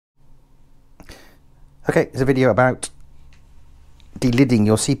Okay, it's a video about delidding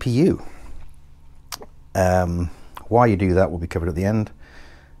your CPU. Why you do that will be covered at the end.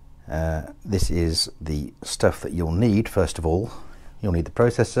 This is the stuff that you'll need. First of all, you'll need the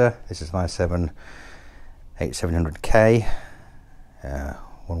processor. This is an i7-8700K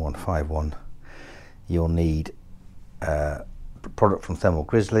 1151. You'll need a product from Thermal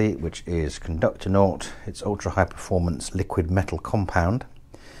Grizzly, which is Conductor Naught. It's ultra high performance liquid metal compound.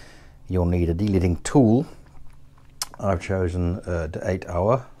 You'll need a delidding tool. I've chosen the 8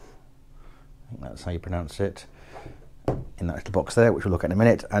 hour. I think that's how you pronounce it. In that little box there, which we'll look at in a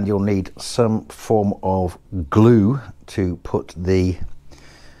minute. And you'll need some form of glue to put the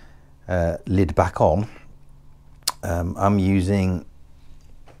lid back on. I'm using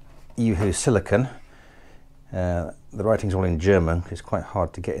UHU silicon. The writing's all in German because it's quite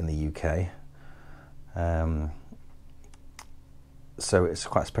hard to get in the UK. So it's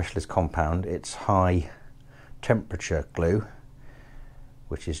quite a specialist compound. It's high temperature glue,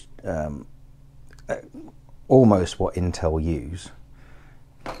 which is almost what Intel use.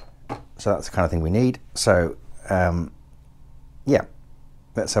 So that's the kind of thing we need. So yeah,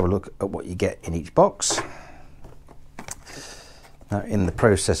 let's have a look at what you get in each box. Now, in the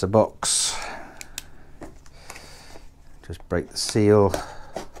processor box, just break the seal.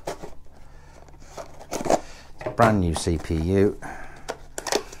 It's a brand new CPU.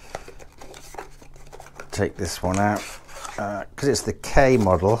 Take this one out because it's the K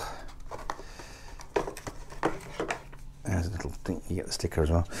model. There's a little thing, you get the sticker as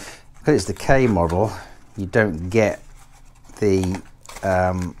well. Because it's the K model, you don't get the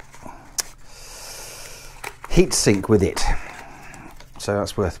heatsink with it. So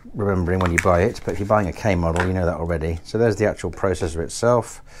that's worth remembering when you buy it. But if you're buying a K model, you know that already. So there's the actual processor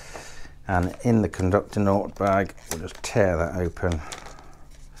itself. And in the Conductor Naught bag, we'll just tear that open.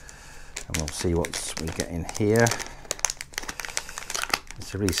 And we'll see what we get in here.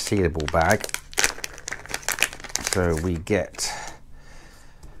 It's a really sealable bag. So we get,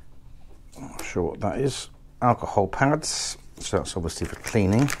 I'm not sure what that is, alcohol pads. So that's obviously for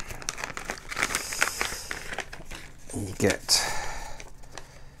cleaning. You get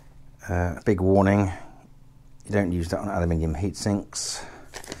a big warning. You don't use that on aluminium heat sinks.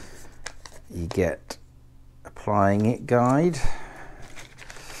 You get applying it guide.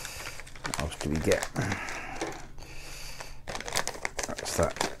 What else do we get? That's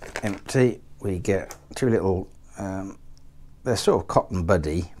that empty. We get two little, they're sort of cotton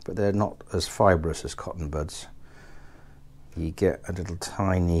buddy, but they're not as fibrous as cotton buds. You get a little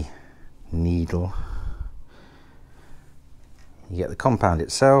tiny needle. You get the compound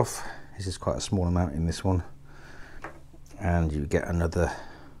itself. This is quite a small amount in this one. And you get another,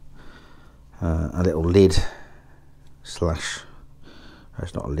 a little lid slash,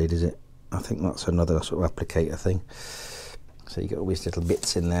 it's not a lid, is it? I think that's another sort of applicator thing. So you get all these little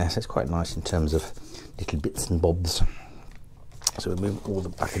bits in there. So it's quite nice in terms of little bits and bobs. So we move all the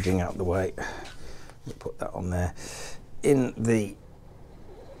packaging out of the way. We'll put that on there. In the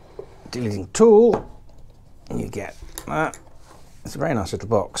delidding tool, you get that. It's a very nice little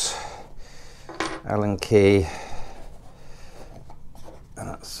box. Allen key. And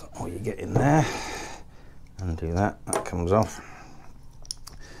that's all you get in there. Undo that, that comes off.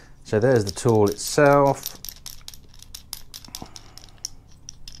 So there's the tool itself.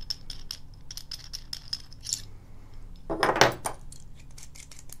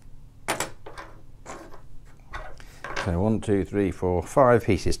 So 1, 2, 3, 4, 5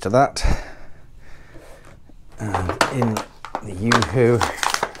 pieces to that. And in the UHU,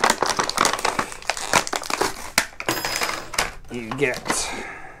 you get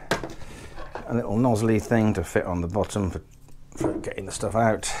a little nozzly thing to fit on the bottom for getting the stuff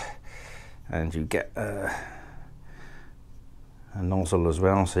out. And you get a nozzle as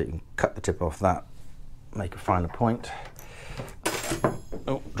well, so you can cut the tip off that, make a finer point.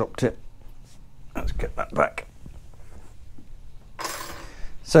 Oh, dropped it. Let's get that back.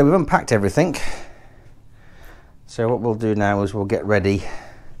 So we've unpacked everything. So what we'll do now is we'll get ready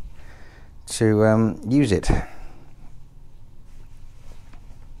to use it.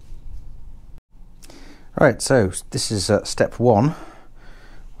 Right, so this is step 1,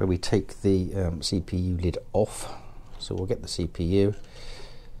 where we take the CPU lid off. So we'll get the CPU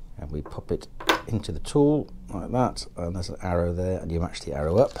and we pop it into the tool like that, and there's an arrow there, and you match the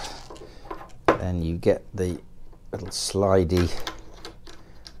arrow up. Then you get the little slidey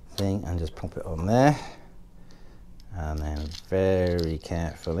thing and just pop it on there, and then very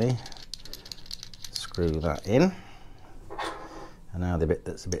carefully screw that in. And now the bit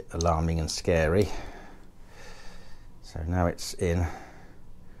that's a bit alarming and scary. So now it's in,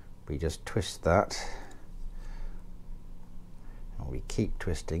 we just twist that we keep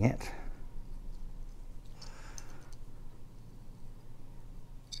twisting it.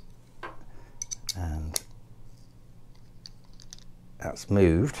 And that's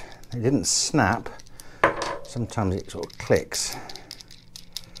moved. It didn't snap. Sometimes it sort of clicks.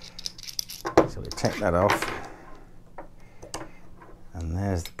 So we take that off. And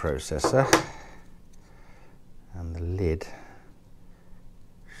there's the processor. And the lid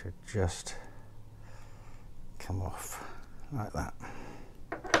should just come off like that.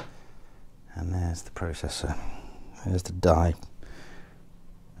 And there's the processor. There's the die.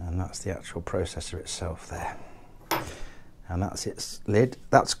 And that's the actual processor itself there. And that's its lid.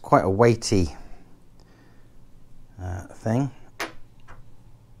 That's quite a weighty thing.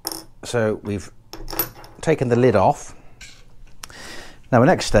 So we've taken the lid off. Now the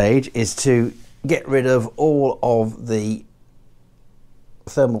next stage is to get rid of all of the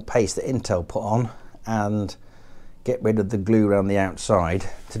thermal paste that Intel put on and get rid of the glue around the outside.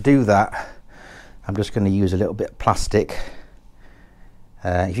 To do that, I'm just going to use a little bit of plastic.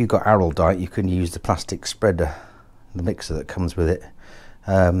 If you've got araldite, you can use the plastic spreader, the mixer that comes with it.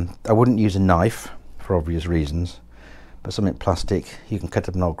 I wouldn't use a knife for obvious reasons, but something plastic. You can cut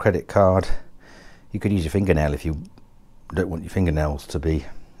up an old credit card. You could use your fingernail if you don't want your fingernails to be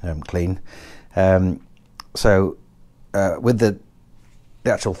clean. With the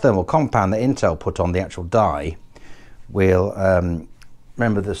actual thermal compound that Intel put on the actual die, we'll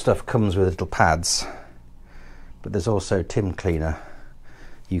remember the stuff comes with little pads, but there's also tin cleaner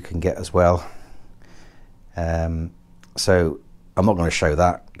you can get as well. So I'm not going to show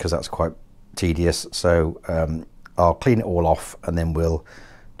that because that's quite tedious. So I'll clean it all off and then we'll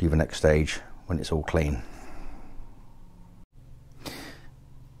do the next stage when it's all clean.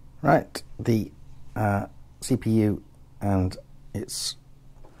 Right, the CPU and its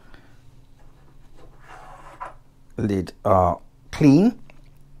lid are clean.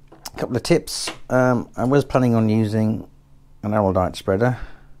 A couple of tips. I was planning on using an araldite spreader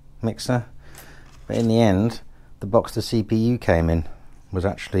mixer, but in the end the box the CPU came in was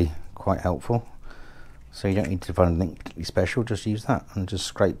actually quite helpful, so you don't need to find anything particularly special. Just use that and just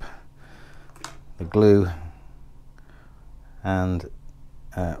scrape the glue and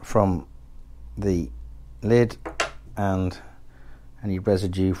from the lid and any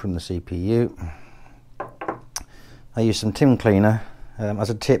residue from the CPU. I use some tin cleaner. As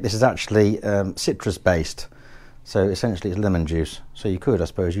a tip, this is actually citrus based, so essentially it's lemon juice. So you could, I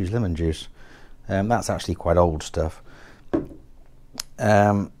suppose, use lemon juice. That's actually quite old stuff.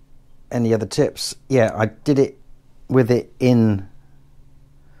 Any other tips? Yeah, I did it with it in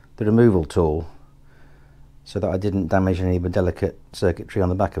the removal tool so that I didn't damage any of the delicate circuitry on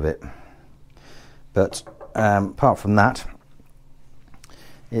the back of it. But apart from that,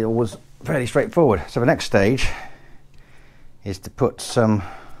 it was fairly straightforward. So the next stage is to put some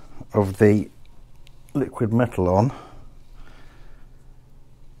of the liquid metal on,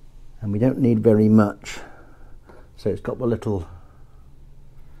 and we don't need very much. So it's got a little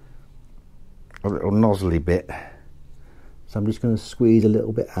nozzly bit, so I'm just going to squeeze a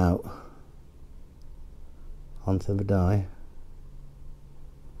little bit out onto the die.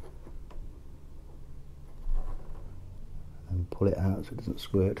 And pull it out so it doesn't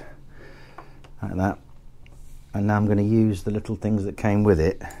squirt like that. And now I'm going to use the little things that came with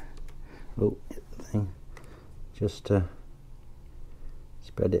it, just to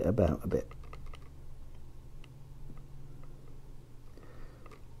spread it about a bit.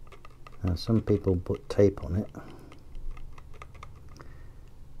 Now some people put tape on it,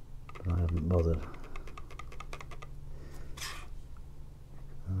 but I haven't bothered.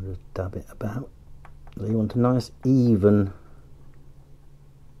 I'll just dab it about. So you want a nice even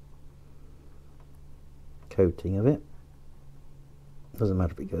coating of it. Doesn't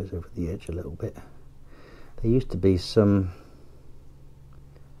matter if it goes over the edge a little bit. There used to be some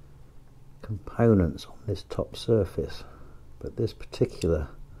components on this top surface, but this particular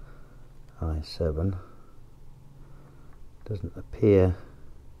i7 doesn't appear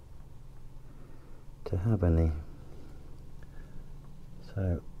to have any.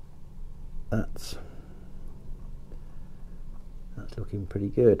 So that's looking pretty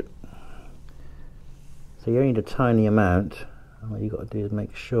good. So you only need a tiny amount, and what you've got to do is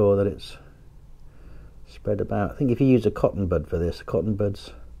make sure that it's spread about. I think if you use a cotton bud for this, the cotton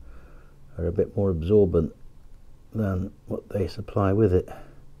buds are a bit more absorbent than what they supply with it,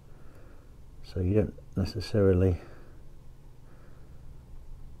 so you don't necessarily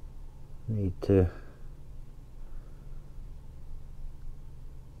need to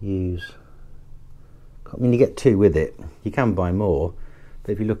use, I mean, you get two with it, you can buy more,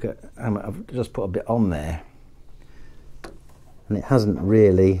 but if you look at, I've just put a bit on there, and it hasn't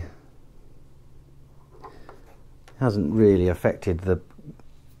really affected the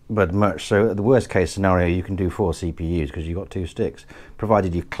bud much. So at the worst case scenario, you can do 4 CPUs because you've got 2 sticks,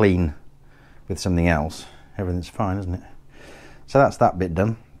 provided you clean with something else. Everything's fine, isn't it? So that's that bit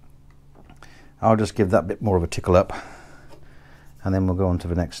done. I'll just give that bit more of a tickle up, and then we'll go on to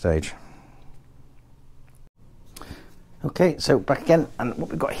the next stage. Okay, so back again, and what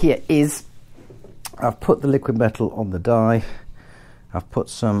we've got here is I've put the liquid metal on the die. I've put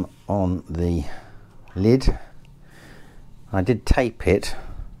some on the lid. I did tape it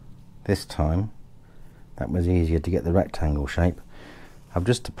this time. That was easier to get the rectangle shape. I've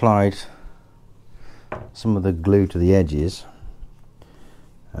just applied some of the glue to the edges.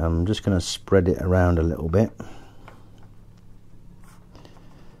 I'm just going to spread it around a little bit.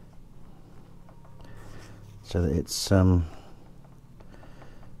 So that it's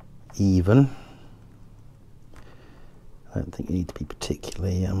even. I don't think you need to be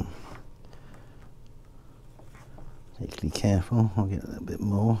particularly careful. I'll get a little bit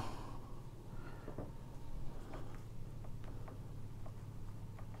more.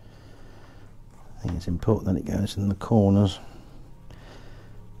 I think it's important that it goes in the corners.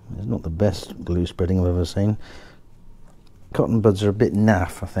 It's not the best glue spreading I've ever seen. Cotton buds are a bit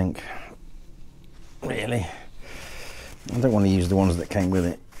naff, I think. Really. I don't want to use the ones that came with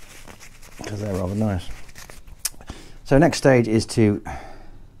it because they're rather nice. So next stage is to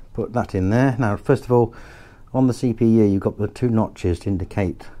put that in there. Now, first of all, on the CPU, you've got the 2 notches to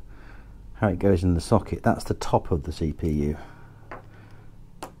indicate how it goes in the socket. That's the top of the CPU.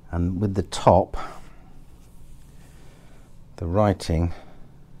 And with the top, the writing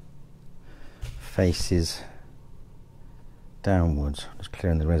faces downwards. Just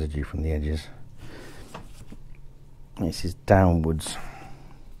clearing the residue from the edges. This is downwards.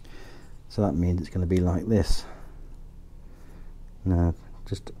 So that means it's going to be like this. Now,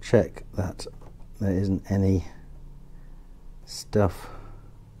 just to check that there isn't any stuff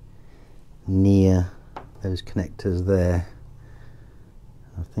near those connectors there.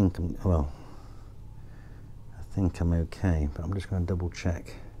 I think I'm okay, but I'm just going to double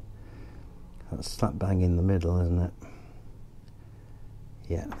check. That's slap bang in the middle, isn't it?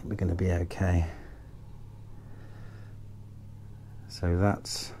 Yeah, I think we're going to be okay. So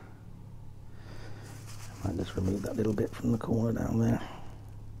that's, I might just remove that little bit from the corner down there.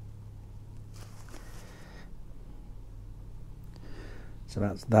 So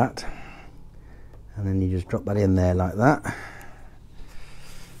that's that. And then you just drop that in there like that.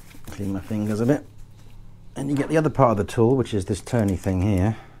 Clean my fingers a bit. And you get the other part of the tool, which is this turny thing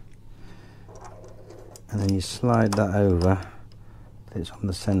here. And then you slide that over. It's on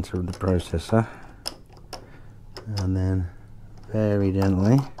the center of the processor. And then very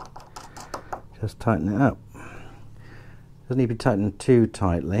gently just tighten it up. Doesn't need to be tightened too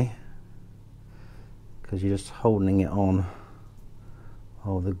tightly because you're just holding it on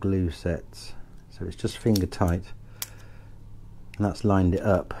all the glue sets. So it's just finger tight, and that's lined it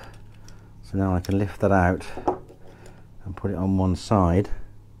up. So now I can lift that out and put it on one side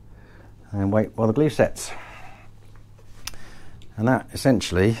and wait while the glue sets. And that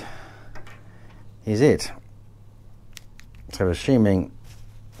essentially is it. So assuming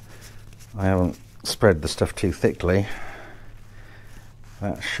I haven't spread the stuff too thickly,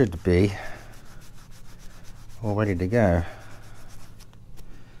 that should be all ready to go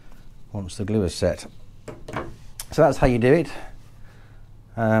once the glue is set. So that's how you do it.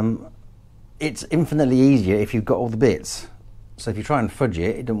 It's infinitely easier if you've got all the bits. So if you try and fudge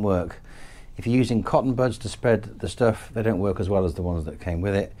it, it doesn't work. If you're using cotton buds to spread the stuff, they don't work as well as the ones that came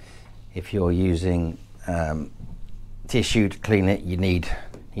with it. If you're using tissue to clean it, you need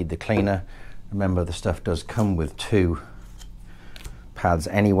the cleaner. Remember, the stuff does come with 2 pads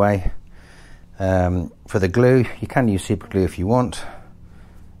anyway. For the glue, you can use super glue if you want,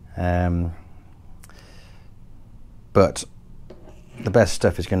 but the best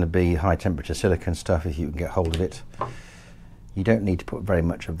stuff is going to be high temperature silicone stuff if you can get hold of it. You don't need to put very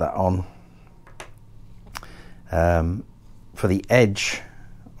much of that on. For the edge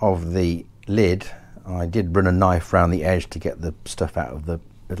of the lid, I did run a knife around the edge to get the stuff out of the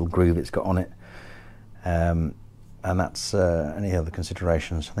little groove it's got on it. And that's any other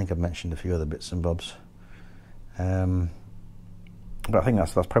considerations. I think I've mentioned a few other bits and bobs. But I think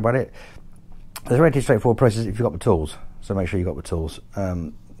that's probably about it. It's a relatively straightforward process if you've got the tools. So make sure you've got the tools.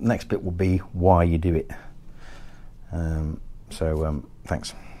 Next bit will be why you do it.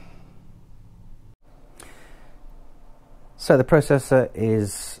 Thanks. So the processor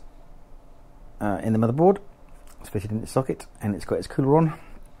is in the motherboard. It's fitted in its socket and it's got its cooler on.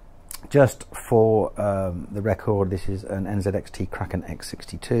 Just for the record, this is an NZXT Kraken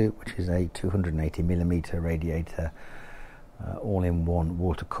X62, which is a 280mm radiator, all-in-one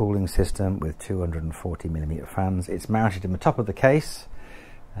water cooling system with 240mm fans. It's mounted in the top of the case.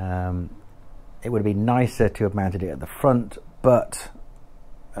 It would have been nicer to have mounted it at the front, but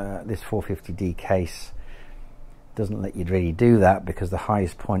this 450D case doesn't let you really do that, because the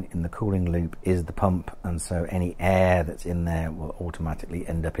highest point in the cooling loop is the pump, and so any air that's in there will automatically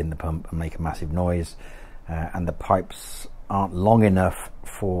end up in the pump and make a massive noise, and the pipes aren't long enough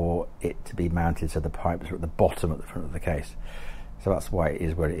for it to be mounted, so the pipes are at the bottom at the front of the case. So that's why it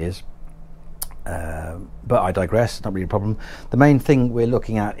is where it is. But I digress, not really a problem. The main thing we're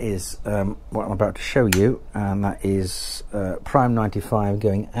looking at is what I'm about to show you, and that is Prime 95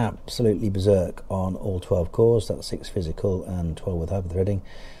 going absolutely berserk on all 12 cores. That's 6 physical and 12 with hyperthreading.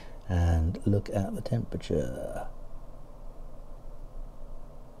 And look at the temperature.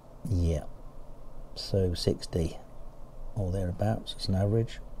 Yeah, so 60 or thereabouts, it's an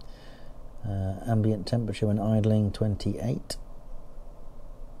average. Ambient temperature when idling 28.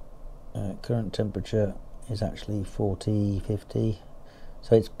 Current temperature is actually 40, 50,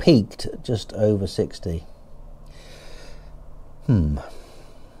 so it's peaked just over 60. Do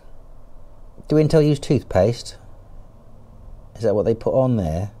Intel use toothpaste? Is that what they put on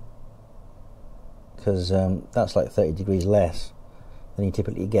there? Because that's like 30 degrees less than you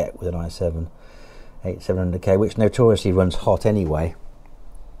typically get with an i7-8700K, which notoriously runs hot anyway.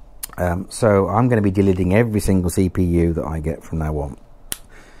 So I'm going to be deleting every single CPU that I get from now on,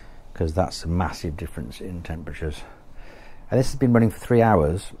 because that's a massive difference in temperatures. And this has been running for 3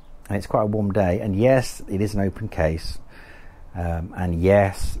 hours, and it's quite a warm day, and yes, it is an open case, and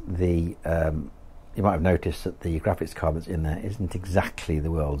yes, the you might have noticed that the graphics card that's in there isn't exactly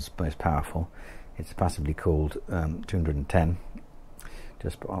the world's most powerful. It's passively called 210.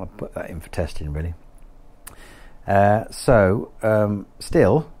 I'll put that in for testing, really. Still,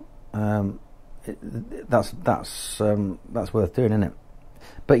 that's worth doing, isn't it?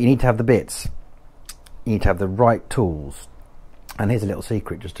 But you need to have the bits, you need to have the right tools. And here's a little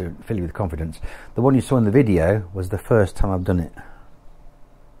secret just to fill you with confidence. The one you saw in the video was the first time I've done it.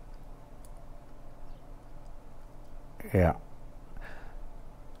 Yeah.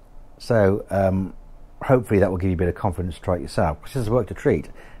 So hopefully that will give you a bit of confidence to try it yourself, which is work to treat.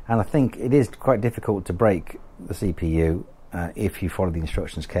 And I think it is quite difficult to break the CPU if you follow the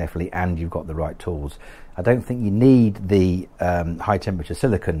instructions carefully and you've got the right tools. I don't think you need the high temperature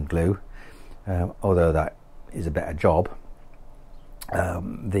silicone glue, although that is a better job.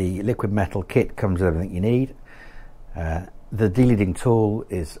 The liquid metal kit comes with everything you need. The deleting tool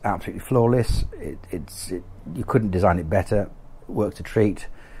is absolutely flawless. You couldn't design it better. Work to treat.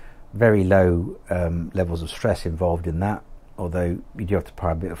 Very low levels of stress involved in that, although you do have to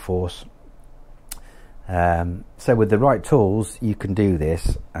apply a bit of force. So with the right tools you can do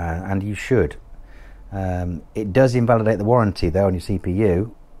this, and you should. It does invalidate the warranty though on your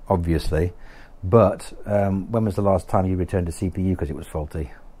CPU, obviously, but when was the last time you returned a CPU because it was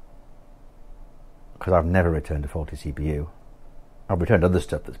faulty? Because I've never returned a faulty CPU. I've returned other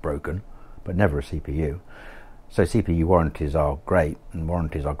stuff that's broken, but never a CPU. So CPU warranties are great, and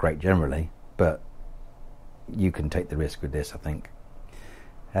warranties are great generally, but you can take the risk with this, I think.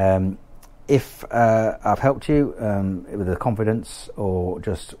 If I've helped you with the confidence, or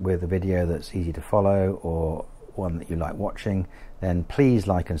just with a video that's easy to follow, or one that you like watching, then please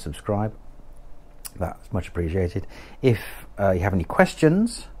like and subscribe. That's much appreciated. If you have any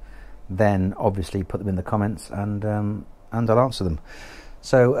questions, then obviously put them in the comments, and I'll answer them.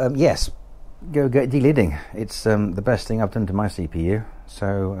 So yes, go get delidding. It's the best thing I've done to my CPU.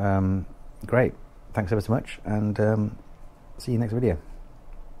 So great. Thanks ever so much, and see you next video.